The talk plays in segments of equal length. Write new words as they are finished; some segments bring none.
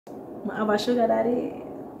I have a sugar daddy.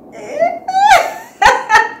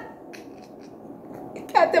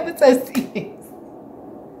 Can't tell me so serious.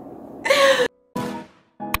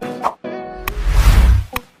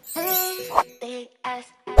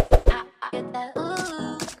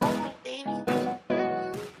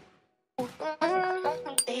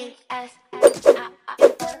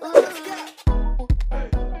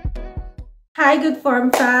 Hi Good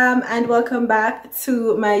Forme Fam, and welcome back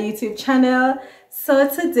to my YouTube channel. So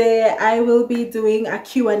today I will be doing a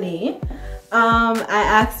Q&A. I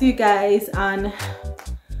asked you guys on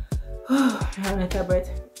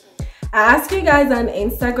I asked you guys on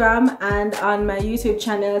Instagram and on my YouTube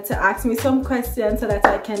channel to ask me some questions so that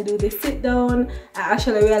I can do the sit down. I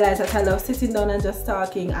actually realized that I love sitting down and just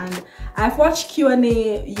talking, and I've watched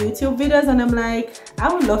Q&A YouTube videos and I'm like,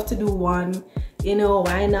 I would love to do one, you know,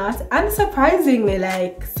 why not? And surprisingly,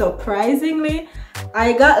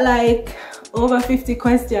 I got like over 50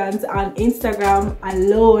 questions on Instagram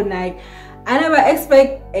alone. Like, I never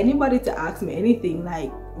expect anybody to ask me anything,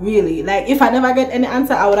 like really. Like, if I never get any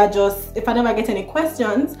answer, I would have just, if I never get any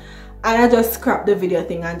questions, I just scrap the video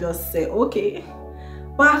thing and just say okay.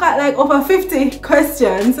 But I got like over 50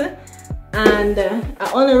 questions, and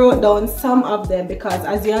I only wrote down some of them because,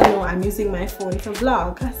 as you all know, I'm using my phone to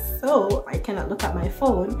vlog, so I cannot look at my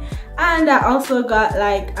phone. And I also got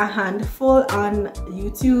like a handful on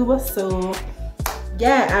YouTube, so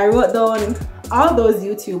yeah, I wrote down all those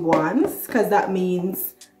YouTube ones because that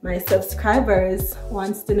means my subscribers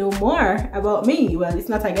wants to know more about me. Well, it's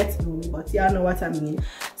not I get to know me, but y'all know what I mean.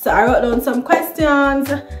 So I wrote down some questions.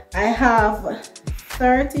 I have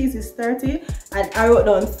 30, is this 30? And I wrote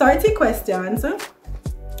down 30 questions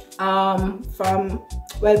from,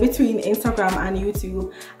 well, between Instagram and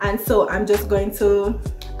YouTube, and so I'm just going to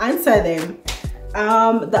answer them.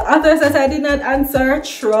 The others that I did not answer,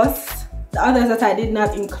 trust. The others that I did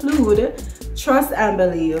not include, trust and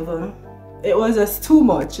believe. It was just too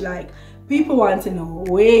much. Like, people want to know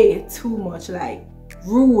way too much, like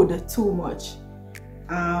rude too much.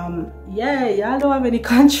 Yeah, y'all don't have any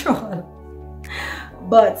control.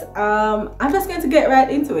 But I'm just going to get right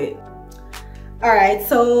into it. Alright,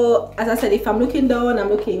 so as I said, if I'm looking down, I'm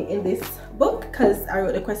looking in this book because I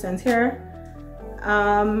wrote the questions here.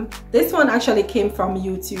 This one actually came from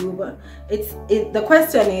YouTube. The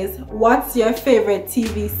question is, what's your favorite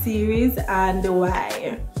TV series and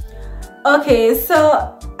why? Okay,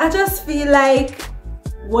 so I just feel like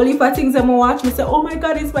well, if I things I'm gonna watch, me say, oh my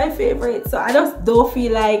god, it's my favorite. So I just don't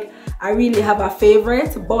feel like I really have a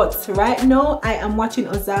favorite, but right now I am watching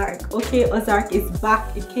Ozark. Okay, Ozark is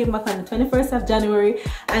back. It came back on the 21st of January,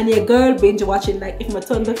 and your girl binge watching. Like, if I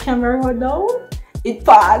turn the camera on now, it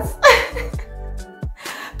paused.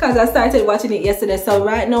 Because I started watching it yesterday. So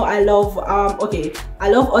right now I love I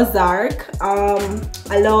love Ozark.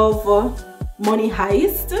 I love Money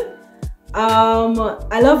Heist.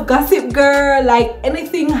 I love Gossip Girl, like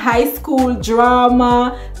anything high school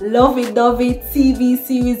drama, love it TV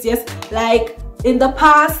series. Yes, like in the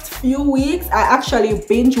past few weeks I actually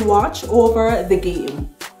binge watch over The Game.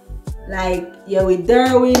 Like, yeah, with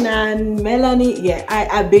Derwin and Melanie, yeah,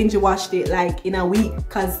 I binge watched it like in a week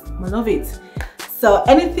because I love it. So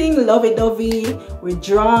anything love it with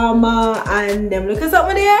drama and them look at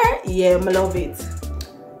something there, yeah, I love it.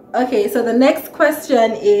 Okay, so the next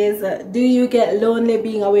question is, do you get lonely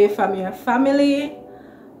being away from your family?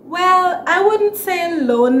 Well, I wouldn't say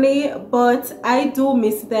lonely, but I do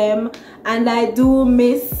miss them, and I do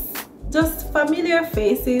miss just familiar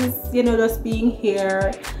faces, you know, just being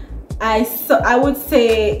here. I would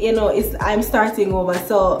say, you know, I'm starting over,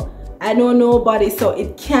 so I know nobody, so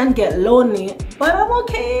it can get lonely, but I'm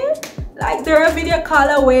okay. Like, they're a video call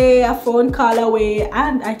away, a phone call away,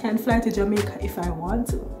 and I can fly to Jamaica if I want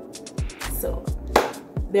to. So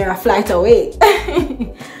they're a flight away.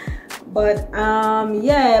 But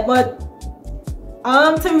yeah, but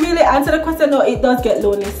to really answer the question, no, it does get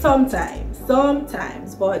lonely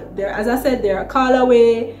sometimes, but they're, as I said, they're a call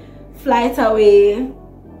away, flight away.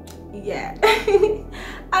 Yeah.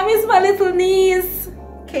 I miss my little niece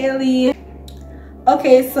Kaylee.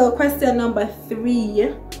 Okay, so question number 3,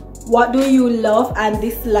 what do you love and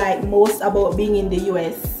dislike most about being in the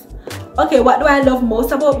US? Okay, what do I love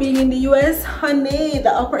most about being in the US? Honey,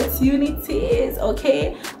 the opportunities.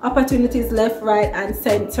 Okay, opportunities left, right and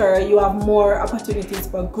center. You have more opportunities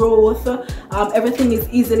for growth. Everything is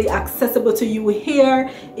easily accessible to you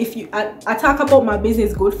here. If you I talk about my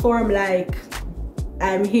business Good Forme, like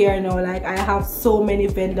I'm here now. Like, I have so many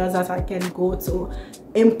vendors that I can go to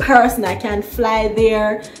in person. I can fly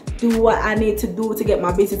there, do what I need to do to get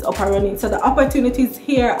my business up and running. So the opportunities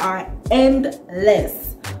here are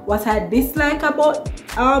endless. What I dislike about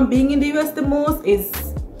being in the US the most is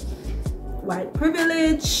white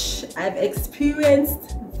privilege. I've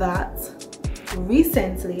experienced that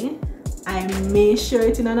recently. I may share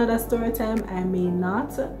it in another story time, I may not,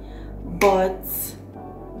 but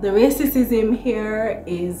the racism here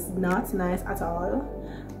is not nice at all.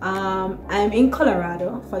 I'm in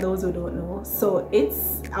Colorado, for those who don't know, so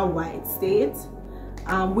it's a white state.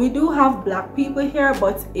 We do have black people here,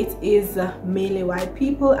 but it is mainly white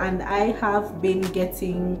people, and I have been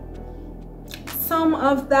getting some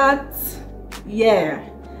of that. Yeah,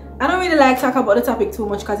 I don't really like talk about the topic too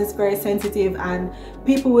much because it's very sensitive and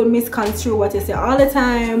people will misconstrue what you say all the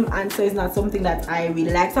time, and so it's not something that I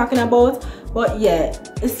really like talking about. But yeah,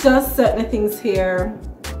 it's just certain things here.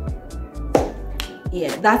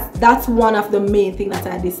 Yeah, that's one of the main things that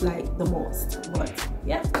I dislike the most. But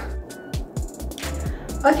yeah.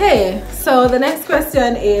 Okay, so the next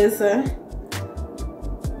question is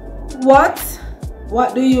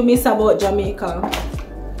what do you miss about Jamaica?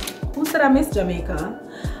 Who said I miss Jamaica?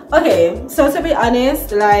 Okay, so to be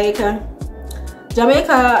honest, like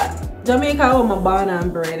Jamaica was my born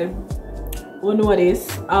and bred. You know this.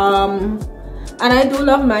 And I do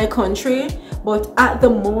love my country, but at the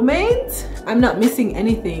moment I'm not missing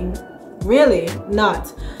anything, really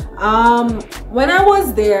not. When I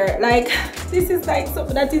was there, like, this is like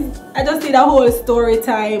something that is, I just did a whole story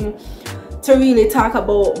time to really talk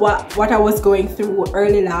about what I was going through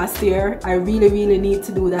early last year. I really need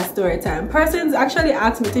to do that story time. Persons actually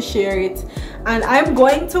asked me to share it, and I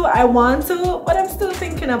want to, but I'm still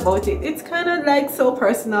thinking about it. It's kind of like so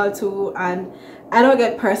personal too, and I don't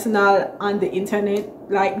get personal on the internet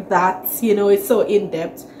like that, you know. It's so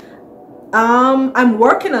in-depth. I'm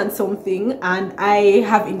working on something and I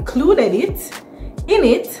have included it in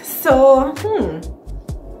it, so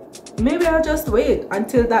maybe I'll just wait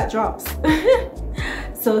until that drops.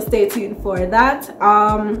 So stay tuned for that.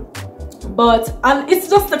 But it's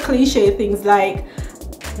just the cliche things like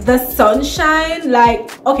the sunshine.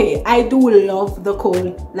 Like, okay, I do love the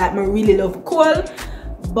cold, like I really love cold,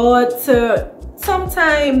 but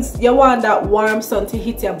sometimes you want that warm sun to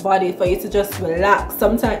hit your body for you to just relax.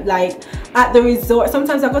 Sometimes, like at the resort,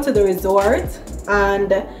 sometimes I go to the resort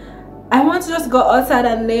and I want to just go outside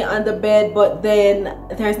and lay on the bed, but then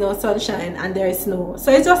there's no sunshine and there is snow.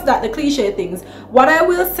 So it's just that the cliche things. What I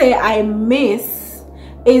will say I miss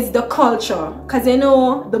is the culture, because you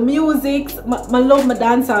know the music. I love my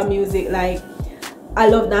dancehall music. Like, I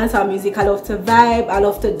love dancehall music. I love to vibe, I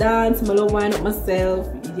love to dance, I love wind up myself.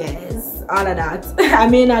 Yes, all of that. I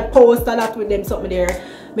may not post a lot with them, something there,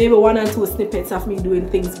 maybe 1 or 2 snippets of me doing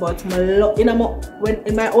things, but when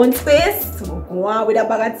in my own space, I'm go on with a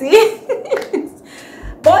bag of tea.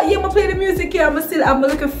 But yeah, I play the music here, I'm still having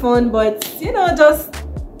looking fun, but you know, just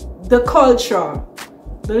the culture,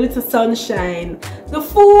 the little sunshine, the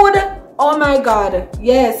food. Oh my god,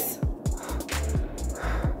 yes,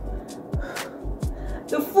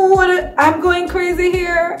 the food. I'm going crazy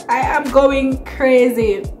here. I am going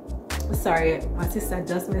crazy. Sorry, my sister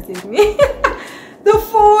just messaged me. The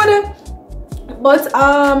food. But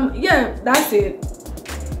yeah, that's it.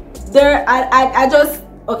 There, I just,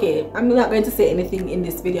 okay, I'm not going to say anything in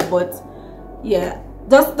this video, but yeah,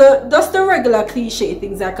 just the regular cliche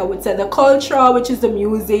things, like I would say the culture, which is the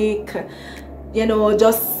music, you know,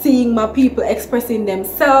 just seeing my people expressing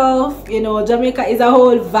themselves. You know, Jamaica is a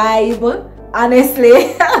whole vibe,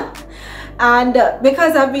 honestly. And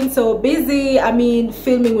because I've been so busy, I mean,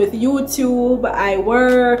 filming with YouTube, I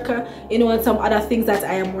work, you know, and some other things that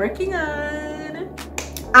I am working on,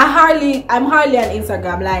 I'm hardly on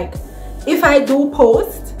Instagram. Like, if I do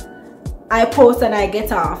post, I post and I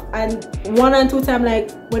get off. And 1 or 2 times, like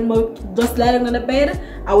when we're just lying on the bed,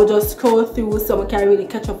 I would just scroll through so I can really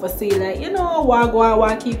catch up for see, like, you know,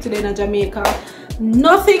 what keep today in Jamaica.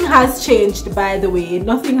 Nothing has changed, by the way.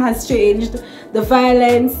 Nothing has changed. The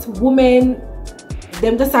violence, women,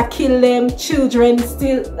 them just a kill them, children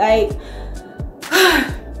still, like,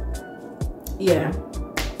 yeah.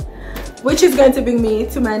 Which is going to bring me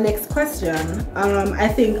to my next question. I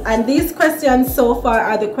think, and these questions so far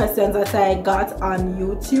are the questions that I got on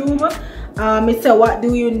YouTube. It said, what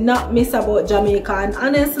do you not miss about Jamaica? And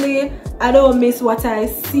honestly, I don't miss what I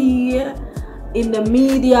see in the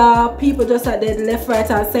media. People just are dead left, right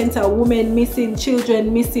and center. Women missing,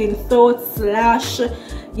 children missing, throat slash,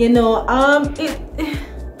 you know. I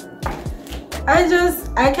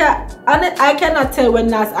I cannot tell when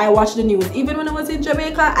last I watched the news. Even when I was in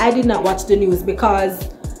Jamaica, I did not watch the news because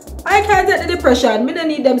I can't take the depression. Me don't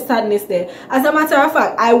need them sadness there. As a matter of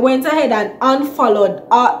fact, I went ahead and unfollowed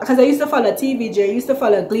because I used to follow TVJ, I used to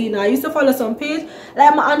follow Gleaner, I used to follow some page.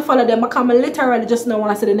 Like I unfollow them because I literally just don't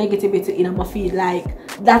want to see the negativity in my feed. Like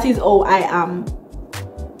that is how I am.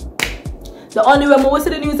 The only way I will see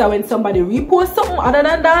the news is when somebody reposts something. Other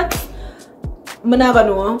than that, I never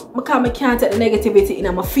know because I can't take the negativity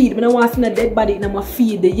in my feed. I don't want to see the dead body in my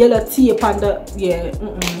feed, the yellow tape and the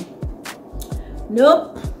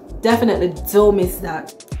nope. Definitely don't miss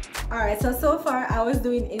that. Alright, so far I was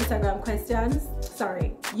doing Instagram questions,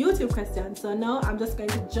 sorry, YouTube questions. So now I'm just going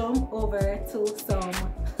to jump over to some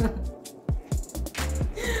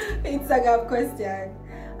Instagram question.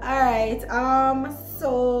 Alright,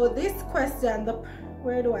 so this question,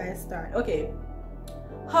 where do I start? Okay,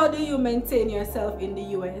 how do you maintain yourself in the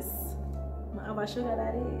US? I have a sugar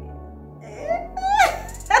daddy.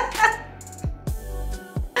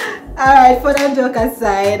 Alright, for that joke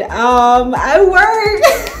aside, I work.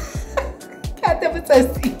 Can't ever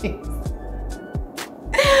see.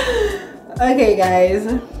 Okay, guys,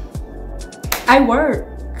 I work.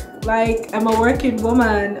 Like I'm a working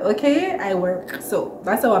woman. Okay, I work. So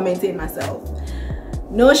that's how I maintain myself.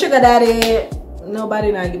 No sugar daddy.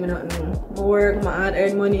 Nobody not give me nothing. I work. I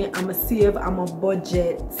earn money. I'm a save. I'm a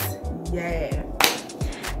budget. Yeah,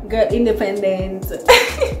 girl, independent.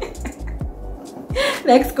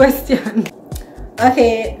 Next question.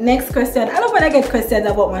 Okay, next question. I love when I get questions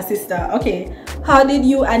about my sister. Okay, how did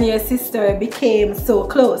you and your sister became so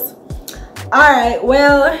close? Alright,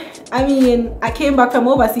 well, I mean, I came back from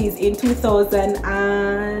overseas in 2000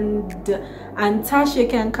 and Tasha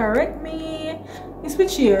can correct me. It's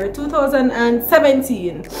which year?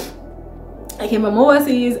 2017. I came from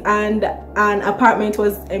overseas and an apartment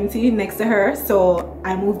was empty next to her, so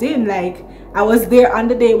I moved in. Like I was there on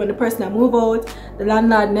the day when the person had moved out. The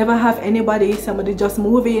landlord never have anybody, somebody just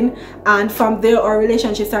move in, and from there our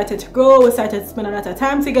relationship started to grow. We started to spend a lot of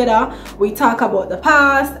time together. We talk about the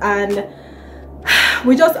past and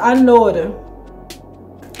we just unload.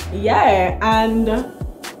 Yeah, and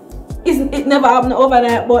it never happened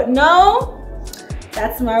overnight, but now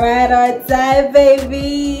that's my ride or die,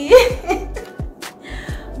 baby.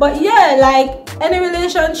 But yeah, like any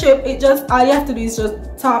relationship, it just, all you have to do is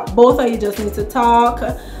just talk. Both of you just need to talk,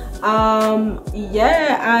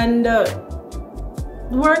 yeah, and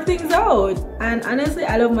work things out. And honestly,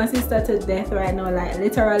 I love my sister to death right now. Like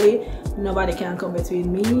literally nobody can come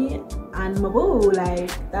between me and my boo. Like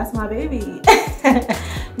that's my baby.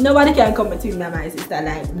 Nobody can come between me and my sister.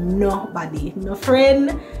 Like nobody, no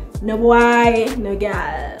friend, no boy, no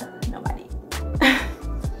girl, nobody.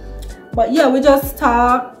 But yeah, we just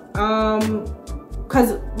talk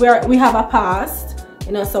because we have a past,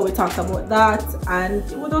 you know, so we talk about that and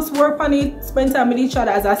we just work on it, spend time with each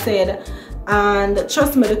other, as I said. And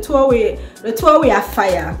trust me, the two of we are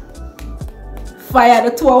fire,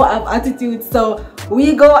 the two of have attitude, so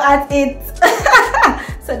we go at it.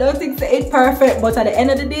 So don't think it's perfect, but at the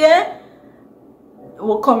end of the day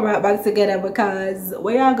we'll come right back together, because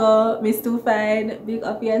where I go, Miss Too Fine, big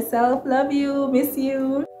up yourself, love you, miss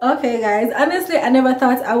you. Okay guys, honestly I never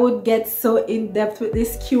thought I would get so in depth with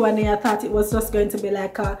this Q&A. I thought it was just going to be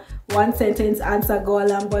like a one sentence answer go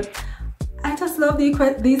along, but I just love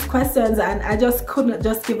these questions and I just couldn't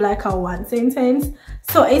just give like a one sentence.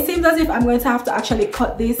 So it seems as if I'm going to have to actually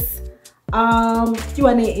cut this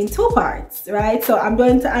Q&A in two parts, right? So I'm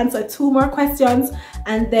going to answer 2 more questions,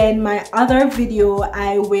 and then my other video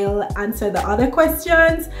I will answer the other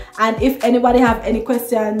questions. And if anybody have any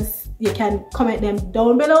questions, you can comment them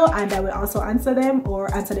down below and I will also answer them, or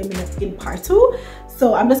answer them in part 2.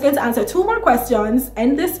 So I'm just going to answer 2 more questions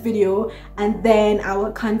in this video, and then I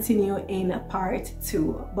will continue in part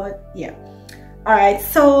 2. But yeah, all right,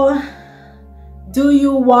 so do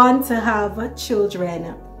you want to have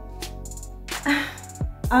children?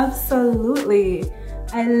 Absolutely.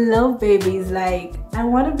 I love babies. Like I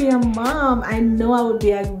want to be a mom. I know I would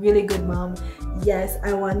be a really good mom. Yes,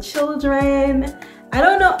 I want children. I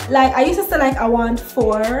don't know, like I used to say like I want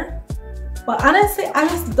 4, but honestly I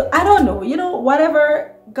don't know, you know,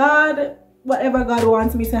 whatever God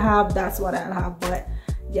wants me to have, that's what I'll have. But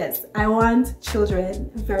yes, I want children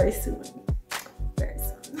very soon.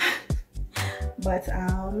 But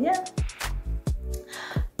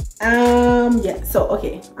yeah, so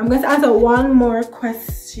okay, I'm going to answer 1 more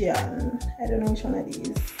question. I don't know which one of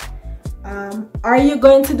these. Are you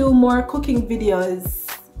going to do more cooking videos?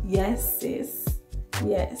 Yes, sis.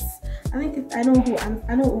 Yes. I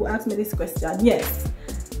know who asked me this question. Yes,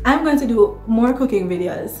 I'm going to do more cooking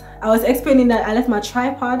videos. I was explaining that I left my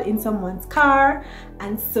tripod in someone's car,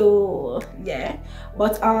 and so yeah,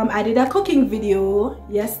 but I did a cooking video,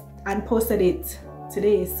 yes, and posted it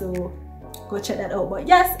today, so go check that out. But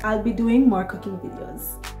yes, I'll be doing more cooking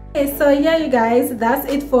videos. Okay, so yeah, you guys, that's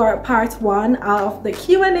it for part 1 of the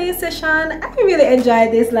Q&A session. I really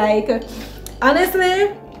enjoyed this, like,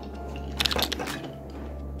 honestly,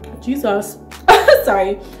 Jesus,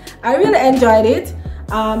 sorry, I really enjoyed it.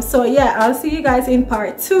 So yeah, I'll see you guys in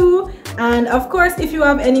part 2, and of course, if you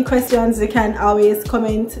have any questions, you can always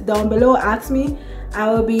comment down below, ask me. I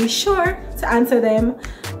will be sure to answer them.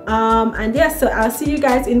 And yeah, so I'll see you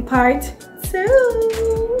guys in part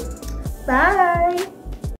 2. Bye.